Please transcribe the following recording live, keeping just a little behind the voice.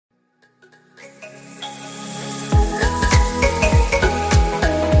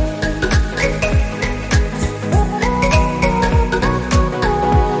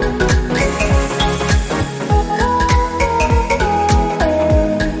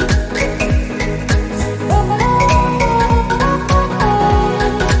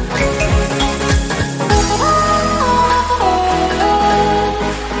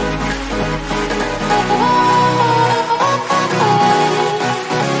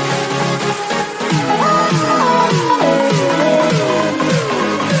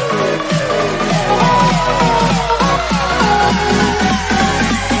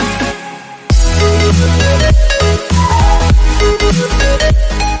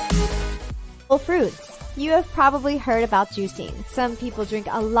Whole fruits. You have probably heard about juicing. Some people drink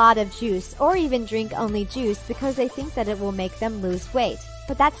a lot of juice or even drink only juice because they think that it will make them lose weight.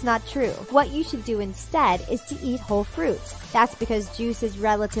 But that's not true. What you should do instead is to eat whole fruits. That's because juice is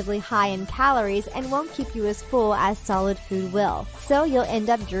relatively high in calories and won't keep you as full as solid food will. So you'll end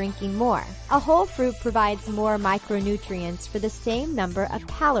up drinking more. A whole fruit provides more micronutrients for the same number of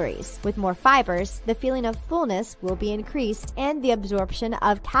calories. With more fibers, the feeling of fullness will be increased and the absorption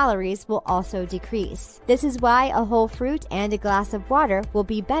of calories will also decrease. This is why a whole fruit and a glass of water will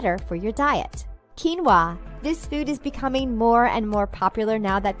be better for your diet. Quinoa. This food is becoming more and more popular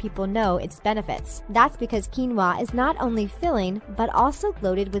now that people know its benefits. That's because quinoa is not only filling, but also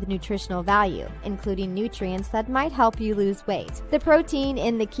loaded with nutritional value, including nutrients that might help you lose weight. The protein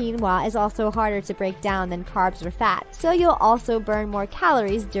in the quinoa is also harder to break down than carbs or fat, so you'll also burn more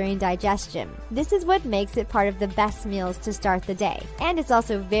calories during digestion. This is what makes it part of the best meals to start the day. And it's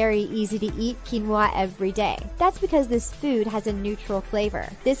also very easy to eat quinoa every day. That's because this food has a neutral flavor.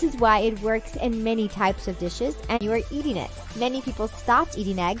 This is why it works in many types of dishes and you are eating it. Many people stopped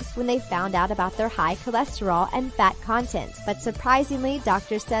eating eggs when they found out about their high cholesterol and fat content. But surprisingly,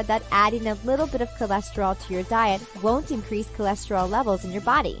 doctors said that adding a little bit of cholesterol to your diet won't increase cholesterol levels in your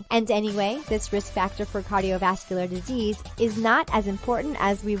body. And anyway, this risk factor for cardiovascular disease is not as important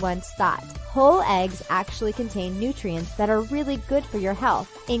as we once thought. Whole eggs actually contain nutrients that are really good for your health,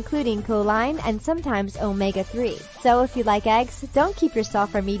 including choline and sometimes omega-3. So if you like eggs, don't keep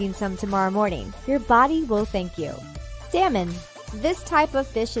yourself from eating some tomorrow morning. Your body will thank you. Salmon. This type of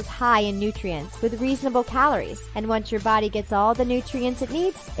fish is high in nutrients with reasonable calories, and once your body gets all the nutrients it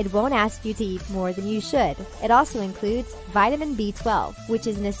needs, it won't ask you to eat more than you should. It also includes vitamin B12, which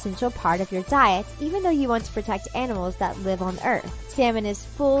is an essential part of your diet even though you want to protect animals that live on Earth. Salmon is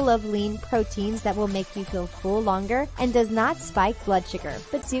full of lean proteins that will make you feel full longer and does not spike blood sugar.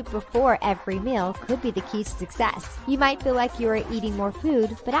 But soup before every meal could be the key to success. You might feel like you are eating more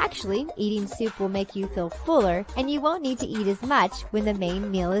food, but actually, eating soup will make you feel fuller and you won't need to eat as much when the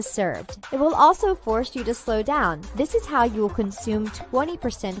main meal is served. It will also force you to slow down. This is how you will consume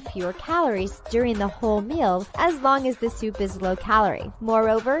 20% fewer calories during the whole meal as long as the soup is low calorie.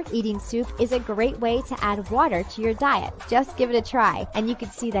 Moreover, eating soup is a great way to add water to your diet. Just give it a try. And you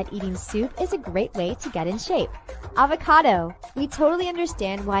can see that eating soup is a great way to get in shape. Avocado. We totally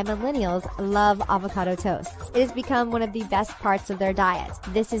understand why millennials love avocado toast. It has become one of the best parts of their diet.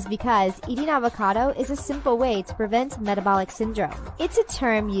 This is because eating avocado is a simple way to prevent metabolic syndrome. It's a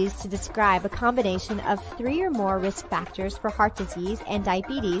term used to describe a combination of 3 or more risk factors for heart disease and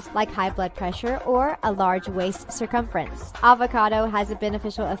diabetes, like high blood pressure or a large waist circumference. Avocado has a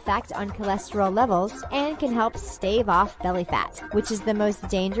beneficial effect on cholesterol levels and can help stave off belly fat, which is the most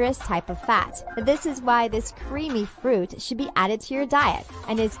dangerous type of fat. This is why this creamy fruit should be added to your diet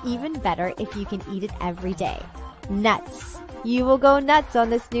and is even better if you can eat it every day. Nuts. You will go nuts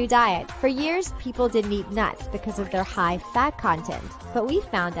on this new diet. For years, people didn't eat nuts because of their high fat content, but we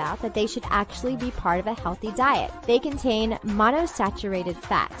found out that they should actually be part of a healthy diet. They contain monosaturated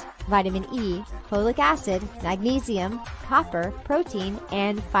fat, vitamin E, folic acid, magnesium, copper, protein,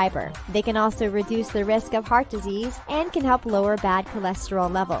 and fiber. They can also reduce the risk of heart disease and can help lower bad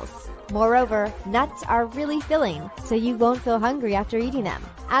cholesterol levels. Moreover, nuts are really filling, so you won't feel hungry after eating them.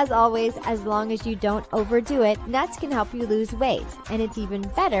 As always, as long as you don't overdo it, nuts can help you lose weight, and it's even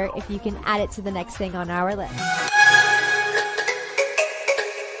better if you can add it to the next thing on our list.